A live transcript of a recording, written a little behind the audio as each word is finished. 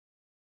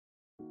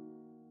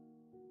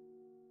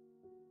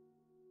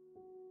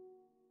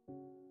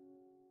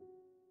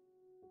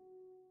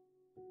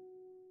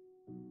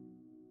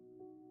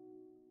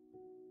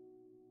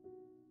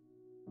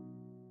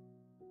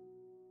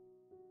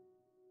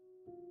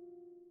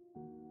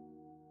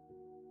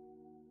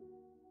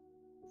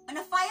When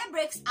a fire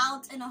breaks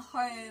out in a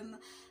home,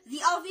 the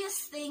obvious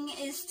thing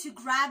is to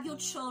grab your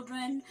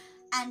children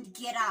and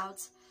get out.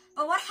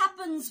 But what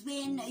happens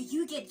when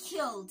you get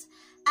killed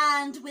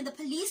and when the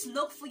police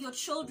look for your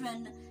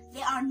children,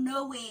 they are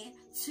nowhere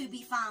to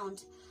be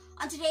found?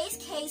 On today's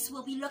case,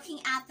 we'll be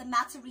looking at the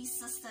Matory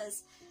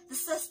sisters, the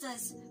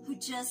sisters who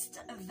just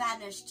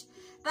vanished.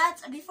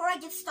 But before I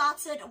get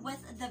started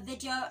with the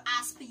video,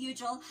 as per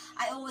usual,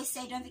 I always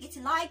say don't forget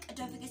to like,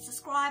 don't forget to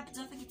subscribe,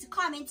 don't forget to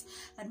comment,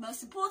 but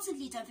most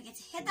importantly, don't forget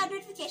to hit that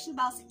notification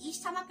bell so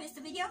each time I post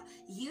a video,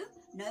 you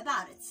know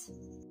about it.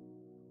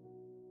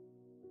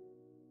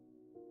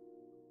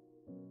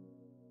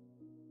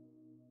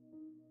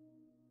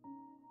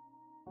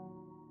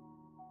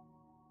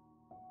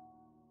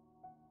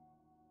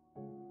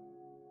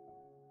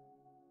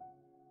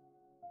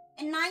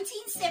 In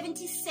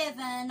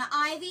 1977,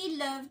 Ivy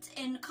lived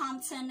in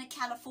Compton,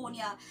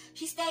 California.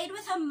 She stayed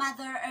with her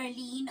mother,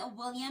 Earlene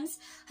Williams,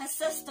 her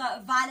sister,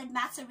 Violet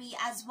Matory,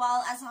 as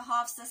well as her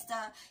half-sister,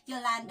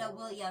 Yolanda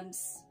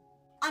Williams.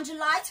 On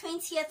July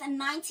 20th,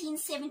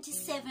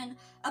 1977,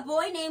 a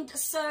boy named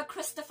Sir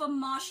Christopher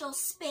Marshall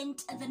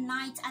spent the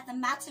night at the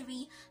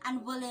Matory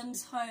and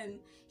Williams home.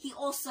 He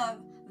also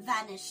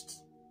vanished.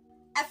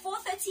 At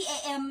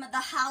 4:30 a.m., the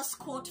house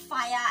caught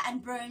fire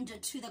and burned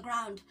to the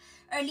ground.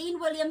 Earlene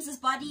Williams'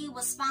 body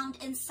was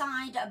found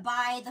inside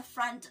by the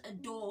front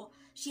door.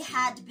 She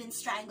had been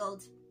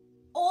strangled.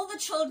 All the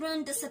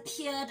children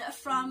disappeared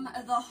from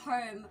the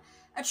home.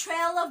 A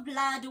trail of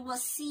blood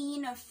was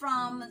seen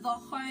from the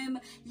home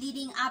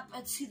leading up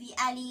to the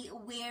alley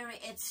where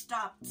it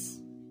stopped.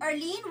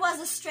 Earlene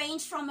was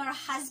estranged from her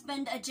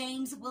husband,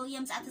 James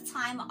Williams, at the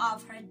time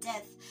of her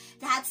death.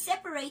 They had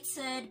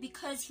separated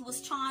because he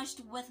was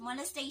charged with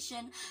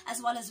molestation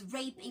as well as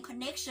rape in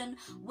connection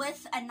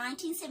with a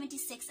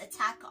 1976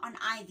 attack on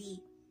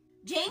Ivy.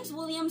 James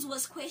Williams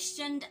was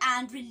questioned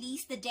and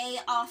released the day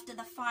after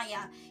the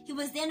fire. He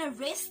was then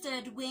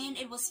arrested when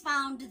it was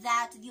found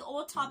that the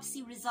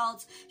autopsy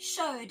results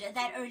showed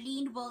that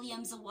Earlene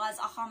Williams was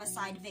a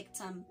homicide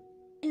victim.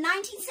 In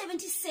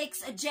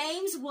 1976,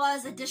 James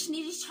was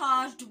additionally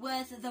charged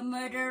with the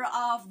murder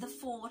of the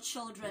 4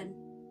 children.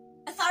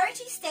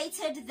 Authorities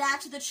stated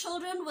that the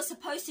children were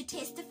supposed to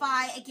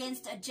testify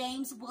against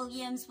James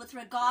Williams with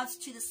regards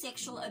to the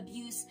sexual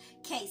abuse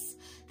case.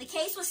 The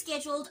case was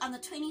scheduled on the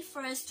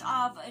 21st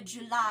of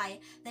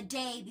July, the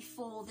day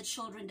before the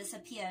children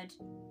disappeared.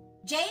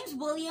 James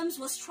Williams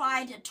was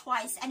tried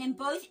twice, and in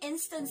both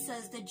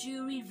instances the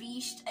jury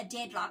reached a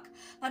deadlock.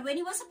 But when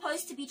he was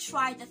supposed to be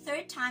tried the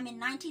 3rd time in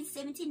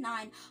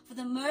 1979 for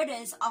the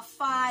murders of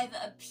 5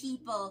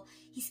 people,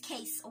 his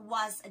case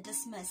was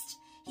dismissed.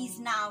 He's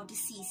now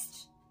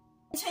deceased.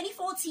 In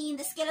 2014,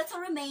 the skeletal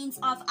remains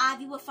of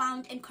Ivy were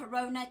found in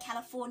Corona,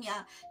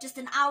 California, just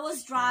an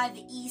hour's drive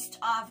east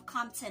of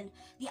Compton.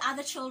 The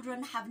other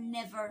children have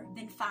never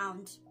been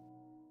found.